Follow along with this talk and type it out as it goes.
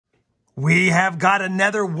We have got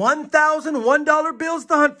another $1,001 bills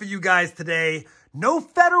to hunt for you guys today. No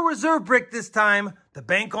Federal Reserve brick this time. The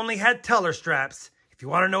bank only had teller straps. If you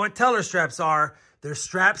want to know what teller straps are, they're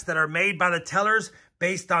straps that are made by the tellers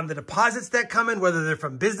based on the deposits that come in, whether they're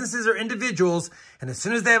from businesses or individuals. And as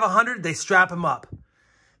soon as they have 100, they strap them up.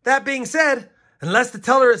 That being said, unless the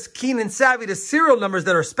teller is keen and savvy to serial numbers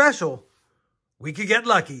that are special, we could get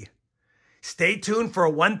lucky. Stay tuned for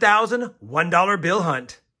a $1,001 bill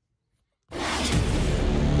hunt.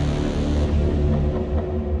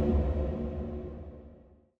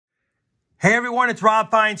 Hey everyone, it's Rob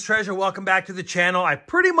Finds Treasure. Welcome back to the channel. I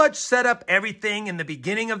pretty much set up everything in the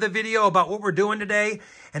beginning of the video about what we're doing today.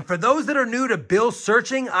 And for those that are new to bill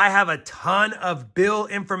searching, I have a ton of bill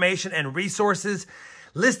information and resources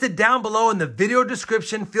listed down below in the video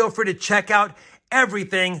description. Feel free to check out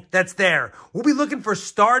everything that's there. We'll be looking for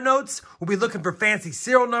star notes. We'll be looking for fancy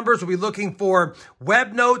serial numbers. We'll be looking for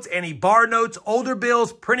web notes, any bar notes, older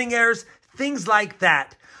bills, printing errors, things like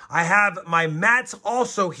that. I have my mats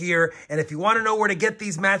also here, and if you want to know where to get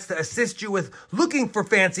these mats to assist you with looking for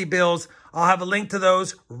fancy bills, I'll have a link to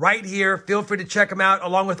those right here. Feel free to check them out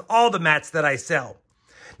along with all the mats that I sell.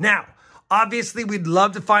 Now, obviously, we'd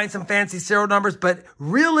love to find some fancy serial numbers, but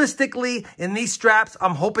realistically, in these straps,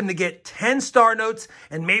 I'm hoping to get 10 star notes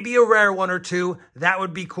and maybe a rare one or two. That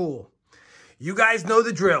would be cool. You guys know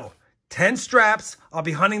the drill. 10 straps. I'll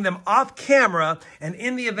be hunting them off camera, and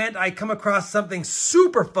in the event I come across something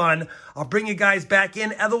super fun, I'll bring you guys back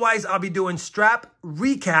in. Otherwise, I'll be doing strap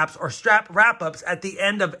recaps or strap wrap-ups at the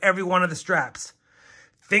end of every one of the straps.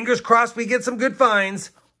 Fingers crossed we get some good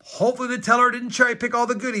finds. Hopefully the teller didn't cherry pick all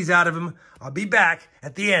the goodies out of them. I'll be back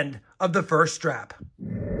at the end of the first strap.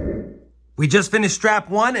 We just finished strap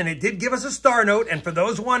one, and it did give us a star note. And for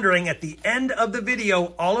those wondering, at the end of the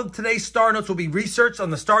video, all of today's star notes will be researched on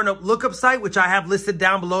the star note lookup site, which I have listed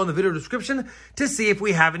down below in the video description to see if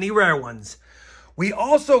we have any rare ones. We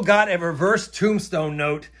also got a reverse tombstone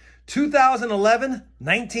note, 2011,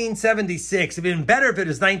 1976. It'd been better if it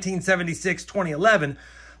was 1976, 2011.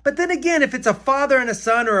 But then again, if it's a father and a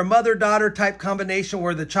son or a mother-daughter type combination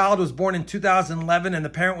where the child was born in 2011 and the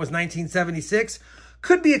parent was 1976,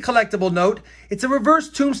 could be a collectible note. It's a reverse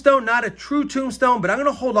tombstone, not a true tombstone, but I'm going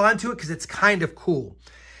to hold on to it because it's kind of cool.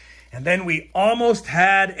 And then we almost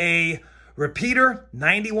had a repeater,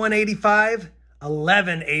 9185,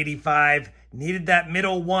 1185. Needed that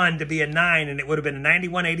middle one to be a 9, and it would have been a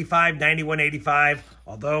 9185, 9185.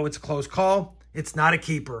 Although it's a close call, it's not a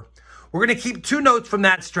keeper. We're going to keep 2 notes from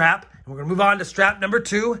that strap, and we're going to move on to strap number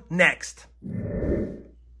 2 next.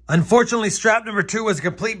 Unfortunately, strap number 2 was a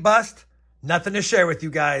complete bust. Nothing to share with you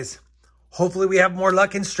guys. Hopefully we have more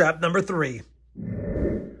luck in strap number 3.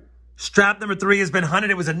 Strap number 3 has been hunted.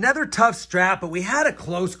 It was another tough strap, but we had a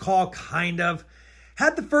close call, kind of.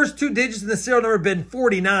 Had the first 2 digits in the serial number been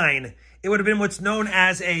 49, it would have been what's known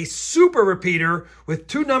as a super repeater with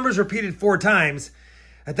 2 numbers repeated 4 times.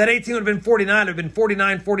 At that 18 would have been 49, it would have been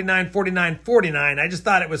 49, 49, 49, 49. I just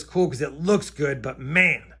thought it was cool because it looks good, but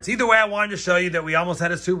man. So either way, I wanted to show you that we almost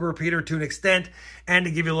had a super repeater to an extent, and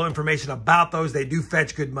to give you a little information about those. They do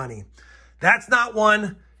fetch good money. That's not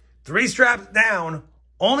one. 3 straps down.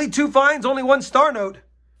 Only 2 finds, only 1 star note.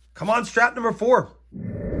 Come on, strap number 4.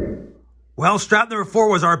 Well, strap number 4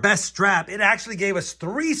 was our best strap. It actually gave us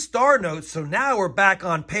 3 star notes, so now we're back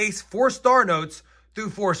on pace, 4 star notes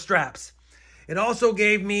through 4 straps. It also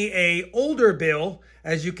gave me a older bill,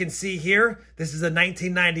 as you can see here. This is a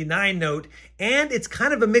 1999 note, and it's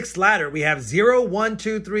kind of a mixed ladder. We have 0, 1,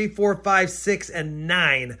 2, 3, 4, 5, 6, and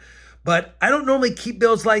 9. But I don't normally keep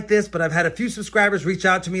bills like this, but I've had a few subscribers reach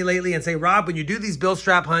out to me lately and say, Rob, when you do these bill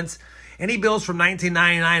strap hunts, any bills from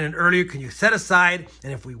 1999 and earlier, can you set aside?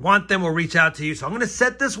 And if we want them, we'll reach out to you. So I'm going to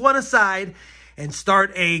set this one aside and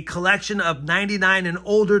start a collection of 99 and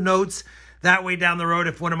older notes. That way down the road,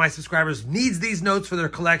 if one of my subscribers needs these notes for their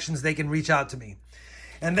collections, they can reach out to me.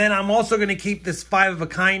 And then I'm also going to keep this 5 of a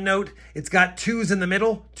kind note. It's got 2s in the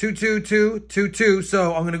middle, 2, 2, 2, 2, 2.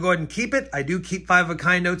 So I'm going to go ahead and keep it. I do keep 5 of a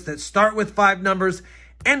kind notes that start with 5 numbers,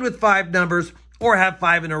 end with 5 numbers, or have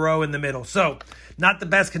 5 in a row in the middle. So not the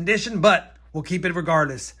best condition, but we'll keep it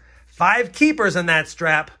regardless. 5 keepers on that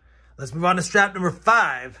strap. Let's move on to strap number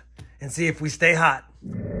 5 and see if we stay hot.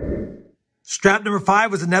 Strap number 5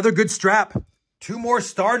 was another good strap. 2 more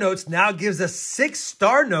star notes now gives us 6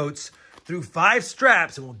 star notes through 5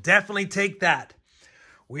 straps, and we'll definitely take that.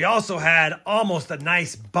 We also had almost a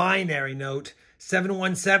nice binary note.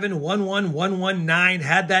 717-11119.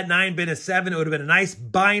 Had that 9 been a 7, it would have been a nice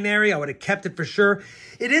binary. I would have kept it for sure.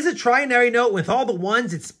 It is a trinary note with all the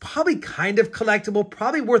 1s. It's probably kind of collectible,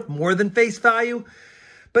 probably worth more than face value.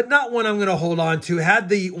 but not one I'm going to hold on to. Had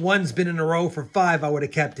the ones been in a row for 5, I would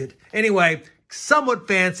have kept it. Anyway, somewhat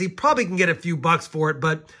fancy. Probably can get a few bucks for it,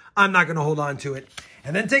 but I'm not going to hold on to it.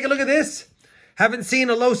 And then take a look at this. Haven't seen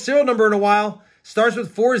a low serial number in a while. Starts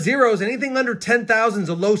with 4 zeros. Anything under 10,000 is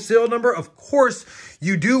a low serial number. Of course,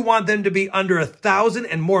 you do want them to be under 1,000.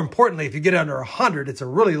 And more importantly, if you get under 100, it's a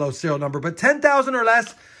really low serial number. But 10,000 or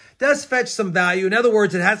less does fetch some value. In other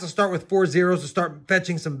words, it has to start with 4 zeros to start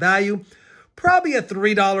fetching some value. Probably a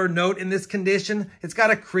 $3 note in this condition. It's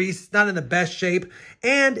got a crease, it's not in the best shape,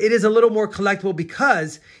 and it is a little more collectible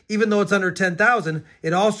because even though it's under 10,000,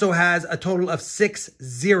 it also has a total of 6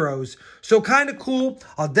 zeros. So kind of cool.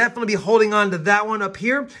 I'll definitely be holding on to that one up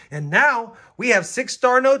here. And now we have 6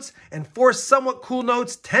 star notes and 4 somewhat cool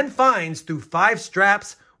notes, 10 finds through 5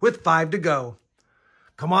 straps with 5 to go.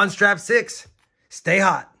 Come on, strap 6. Stay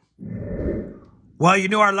hot. Well, you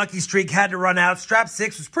knew our lucky streak had to run out. Strap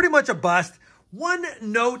 6 was pretty much a bust. One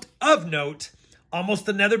note of note, almost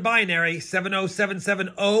another binary,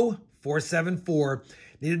 70770-474.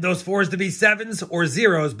 Needed those 4s to be 7s or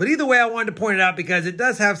 0s, but either way, I wanted to point it out because it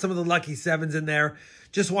does have some of the lucky 7s in there.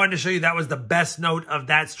 Just wanted to show you that was the best note of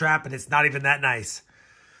that strap, and it's not even that nice.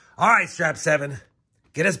 All right, strap 7,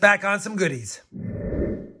 get us back on some goodies.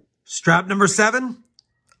 Strap number 7,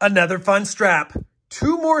 another fun strap.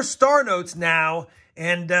 2 more star notes now,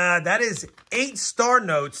 and that is 8 star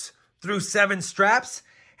notes through 7 straps.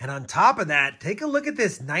 And on top of that, take a look at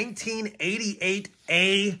this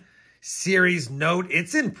 1988A series note.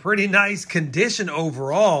 It's in pretty nice condition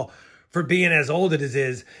overall for being as old as it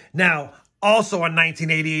is. Now, also on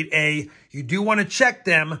 1988A, you do want to check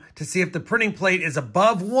them to see if the printing plate is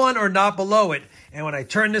above 1 or not below it. And when I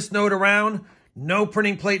turn this note around, no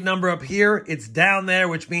printing plate number up here. It's down there,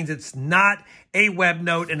 which means it's not a web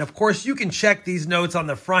note. And of course, you can check these notes on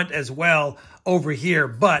the front as well over here.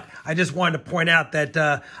 But I just wanted to point out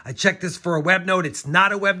that I checked this for a web note. It's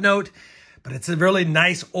not a web note, but it's a really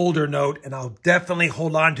nice older note. And I'll definitely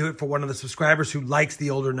hold on to it for one of the subscribers who likes the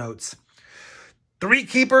older notes. 3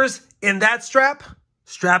 keepers in that strap.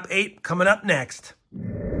 Strap 8 coming up next.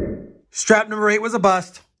 Strap number 8 was a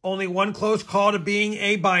bust. Only one close call to being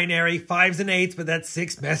a binary, 5s and 8s, but that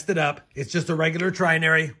 6 messed it up. It's just a regular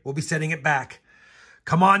trinary. We'll be sending it back.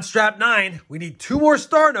 Come on, strap 9. We need 2 more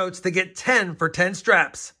star notes to get 10 for 10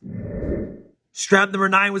 straps. Strap number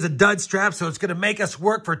 9 was a dud strap, so it's going to make us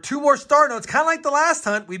work for 2 more star notes. Kind of like the last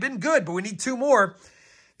hunt. We've been good, but we need 2 more.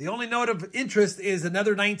 The only note of interest is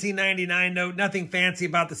another 1999 note. Nothing fancy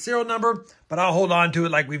about the serial number, but I'll hold on to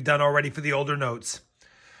it like we've done already for the older notes.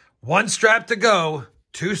 1 strap to go.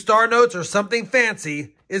 2 star notes or something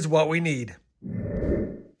fancy is what we need.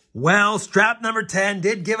 Well, strap number 10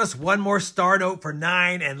 did give us 1 more star note for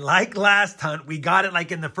 9. And like last hunt, we got it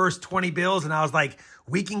like in the first 20 bills. And I was like,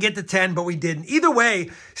 we can get to 10, but we didn't. Either way,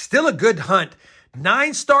 still a good hunt.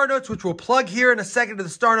 9 star notes, which we'll plug here in a second to the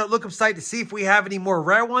star note lookup site to see if we have any more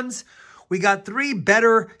rare ones. We got 3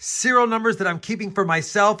 better serial numbers that I'm keeping for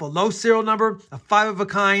myself. A low serial number, a 5 of a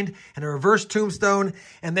kind, and a reverse tombstone.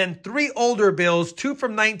 And then 3 older bills, 2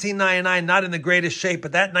 from 1999, not in the greatest shape,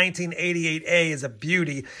 but that 1988A is a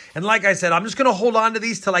beauty. And like I said, I'm just going to hold on to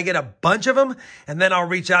these till I get a bunch of them. And then I'll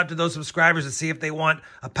reach out to those subscribers to see if they want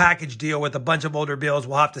a package deal with a bunch of older bills.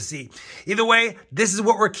 We'll have to see. Either way, this is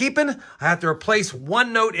what we're keeping. I have to replace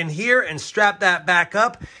 1 note in here and strap that back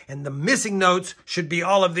up. And the missing notes should be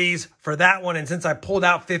all of these for that one. And since I pulled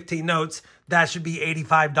out 15 notes, that should be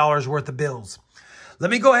 $85 worth of bills.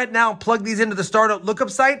 Let me go ahead now and plug these into the startup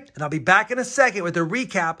lookup site, and I'll be back in a second with a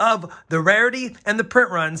recap of the rarity and the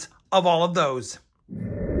print runs of all of those.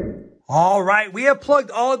 All right, we have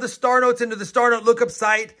plugged all of the star notes into the startup lookup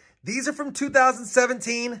site. These are from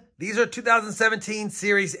 2017. These are 2017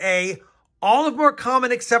 Series A. All of them are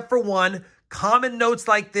common except for 1. Common notes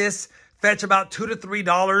like this fetch about $2 to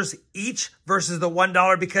 $3 each versus the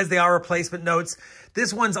 $1 because they are replacement notes.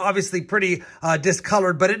 This one's obviously pretty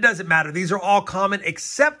discolored, but it doesn't matter. These are all common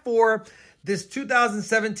except for this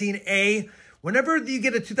 2017A. Whenever you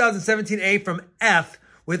get a 2017A from F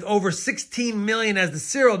with over 16 million as the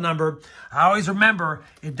serial number, I always remember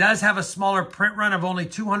it does have a smaller print run of only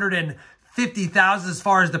 250,000 as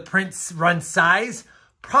far as the print run size.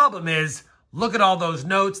 Problem is, look at all those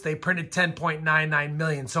notes. They printed 10.99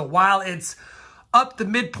 million. So while it's up the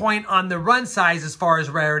midpoint on the run size as far as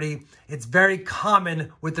rarity. It's very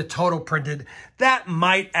common with the total printed. That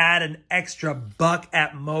might add an extra buck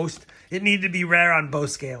at most. It needed to be rare on both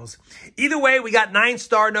scales. Either way, we got 9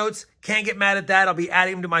 star notes. Can't get mad at that. I'll be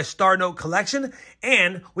adding them to my star note collection.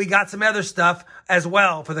 And we got some other stuff as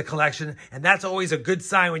well for the collection. And that's always a good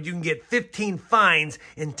sign when you can get 15 finds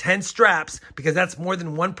in 10 straps, because that's more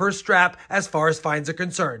than 1 per strap as far as finds are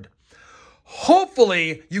concerned.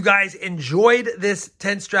 Hopefully you guys enjoyed this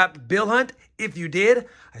 10 strap bill hunt. If you did,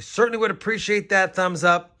 I certainly would appreciate that thumbs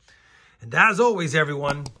up. And as always,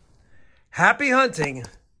 everyone, happy hunting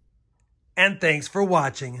and thanks for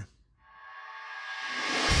watching.